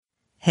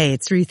Hey,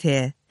 it's Ruth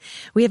here.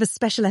 We have a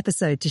special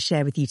episode to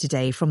share with you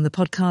today from the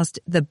podcast,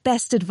 The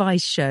Best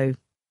Advice Show.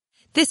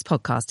 This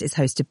podcast is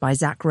hosted by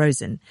Zach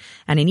Rosen,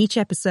 and in each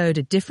episode,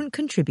 a different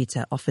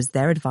contributor offers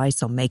their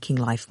advice on making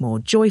life more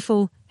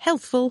joyful,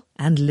 healthful,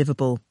 and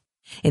livable.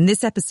 In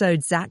this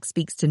episode, Zach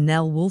speaks to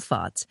Nell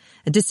Woolfart,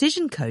 a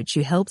decision coach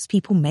who helps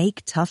people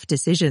make tough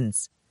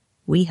decisions.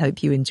 We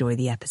hope you enjoy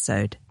the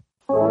episode.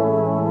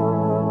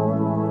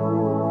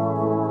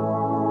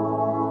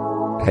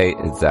 Hey,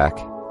 it's Zach.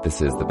 This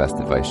is The Best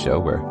Advice Show,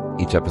 where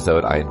each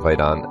episode I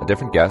invite on a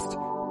different guest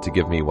to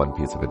give me one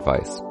piece of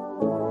advice.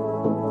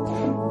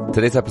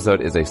 Today's episode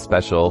is a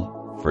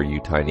special for you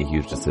Tiny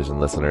Huge Decision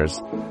listeners.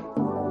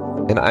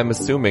 And I'm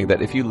assuming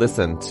that if you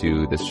listen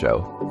to this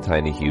show,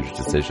 Tiny Huge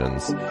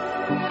Decisions,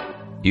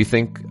 you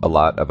think a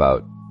lot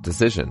about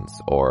decisions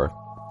or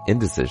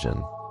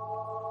indecision.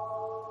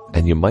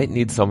 And you might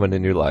need someone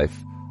in your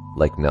life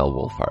like Nell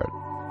Woolfart.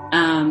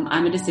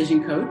 I'm a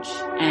decision coach,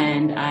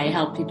 and I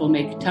help people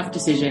make tough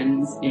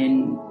decisions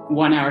in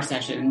 1 hour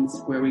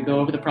sessions where we go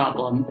over the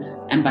problem,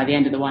 and by the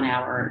end of the 1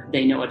 hour,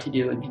 they know what to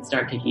do and can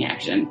start taking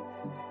action.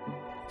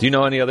 Do you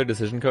know any other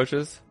decision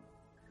coaches?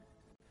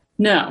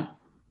 No.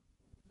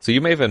 So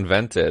you may have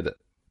invented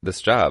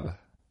this job.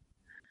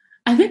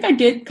 I think I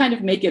did kind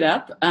of make it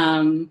up,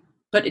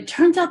 but it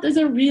turns out there's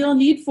a real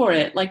need for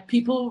it. Like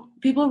people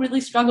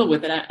really struggle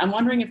with it. I'm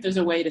wondering if there's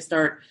a way to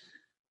start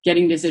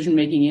getting decision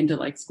making into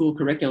like school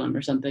curriculum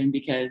or something,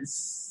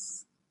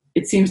 because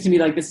it seems to me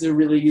like this is a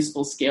really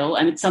useful skill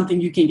and it's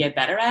something you can get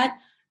better at,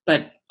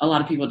 but a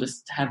lot of people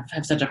just have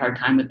such a hard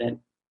time with it.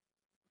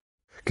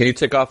 Can you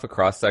tick off a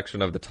cross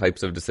section of the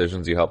types of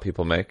decisions you help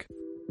people make?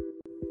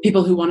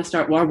 People who want to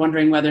start war,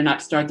 wondering whether or not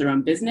to start their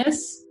own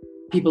business.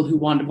 People who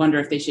wonder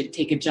if they should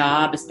take a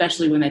job,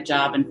 especially when that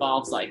job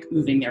involves like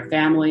moving their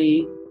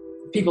family.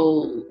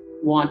 People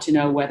want to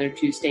know whether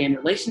to stay in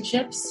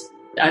relationships.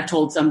 I've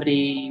told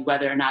somebody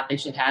whether or not they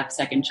should have a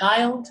second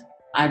child.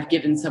 I've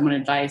given someone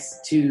advice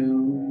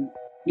to,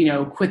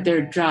 quit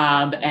their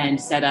job and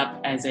set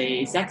up as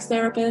a sex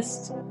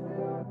therapist.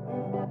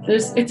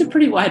 It's a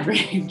pretty wide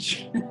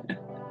range.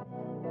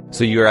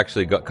 So you're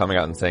actually coming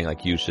out and saying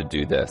like, you should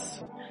do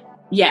this.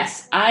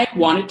 Yes, I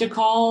wanted to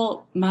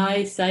call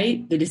my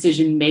site The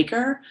Decision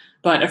Maker,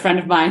 but a friend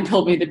of mine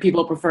told me that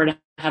people prefer to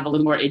have a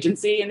little more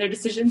agency in their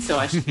decisions, so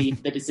I should be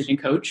the decision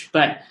coach.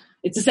 But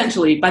it's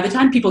essentially, by the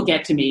time people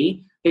get to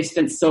me, they've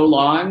spent so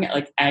long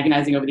like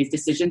agonizing over these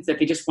decisions that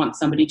they just want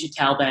somebody to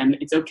tell them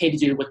it's okay to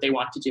do what they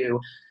want to do,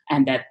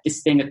 and that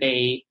this thing that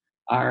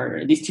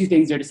these two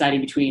things they're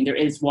deciding between, there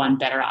is one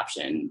better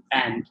option,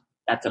 and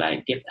that's what I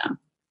give them.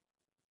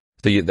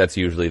 So that's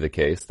usually the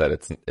case,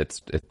 that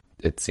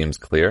it seems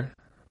clear?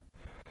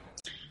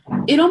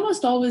 It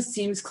almost always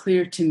seems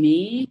clear to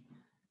me.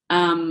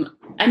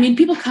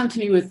 People come to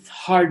me with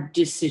hard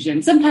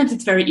decisions. Sometimes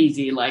it's very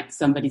easy, like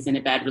somebody's in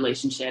a bad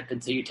relationship,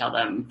 and so you tell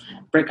them,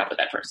 break up with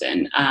that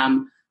person.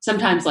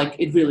 Sometimes like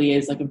it really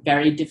is like a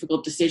very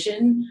difficult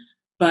decision,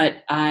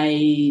 but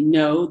I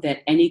know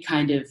that any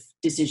kind of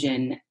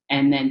decision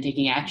and then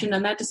taking action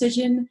on that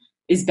decision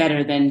is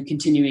better than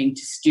continuing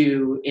to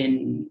stew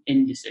in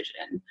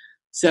indecision.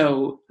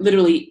 So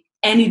literally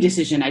any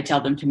decision I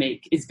tell them to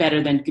make is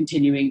better than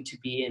continuing to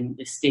be in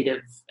this state of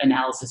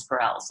analysis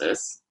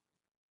paralysis.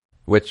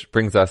 Which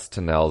brings us to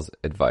Nell's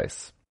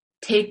advice.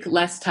 Take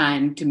less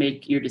time to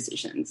make your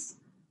decisions.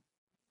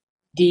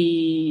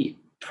 The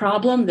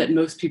problem that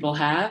most people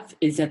have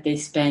is that they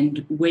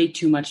spend way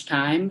too much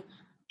time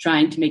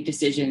trying to make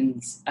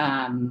decisions,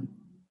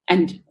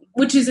 and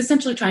which is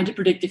essentially trying to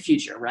predict the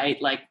future, right?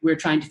 Like we're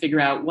trying to figure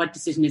out what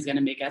decision is going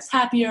to make us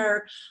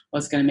happier,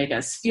 what's going to make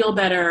us feel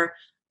better,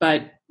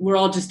 but we're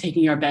all just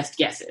taking our best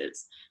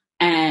guesses.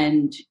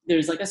 And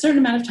there's like a certain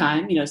amount of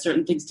time,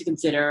 certain things to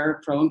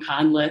consider, pro and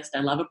con list. I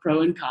love a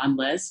pro and con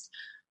list.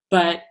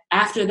 But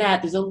after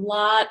that, there's a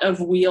lot of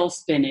wheel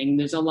spinning.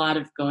 There's a lot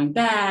of going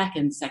back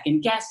and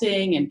second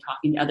guessing and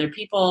talking to other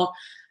people.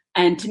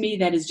 And to me,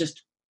 that is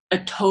just a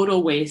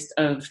total waste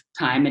of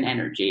time and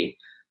energy.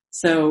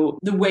 So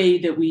the way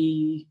that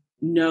we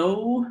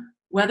know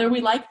whether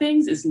we like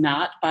things is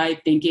not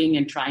by thinking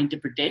and trying to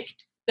predict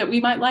that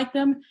we might like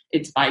them.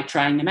 It's by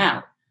trying them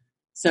out.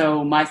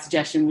 So my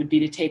suggestion would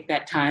be to take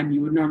that time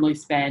you would normally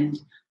spend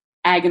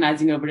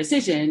agonizing over a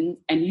decision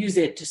and use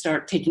it to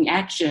start taking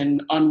action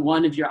on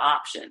one of your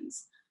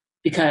options,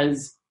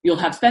 because you'll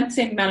have spent the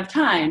same amount of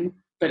time,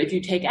 but if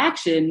you take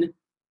action,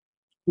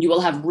 you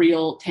will have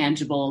real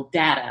tangible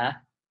data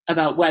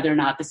about whether or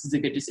not this is a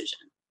good decision.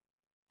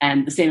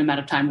 And the same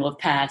amount of time will have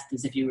passed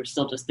as if you were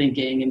still just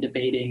thinking and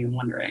debating and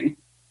wondering.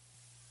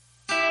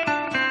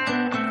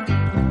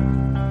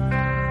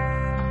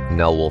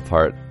 Nell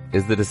Woolfart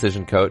is the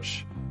decision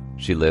coach.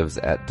 She lives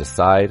at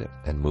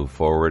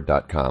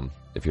decideandmoveforward.com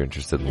if you're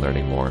interested in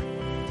learning more.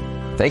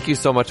 Thank you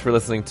so much for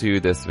listening to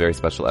this very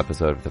special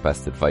episode of The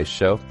Best Advice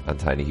Show on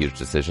Tiny Huge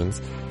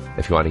Decisions.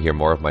 If you want to hear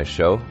more of my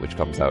show, which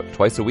comes out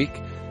twice a week,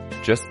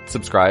 just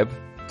subscribe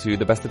to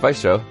The Best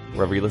Advice Show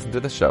wherever you listen to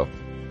this show.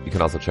 You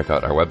can also check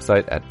out our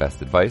website at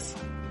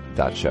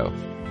bestadvice.show.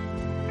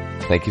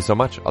 Thank you so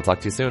much. I'll talk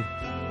to you soon.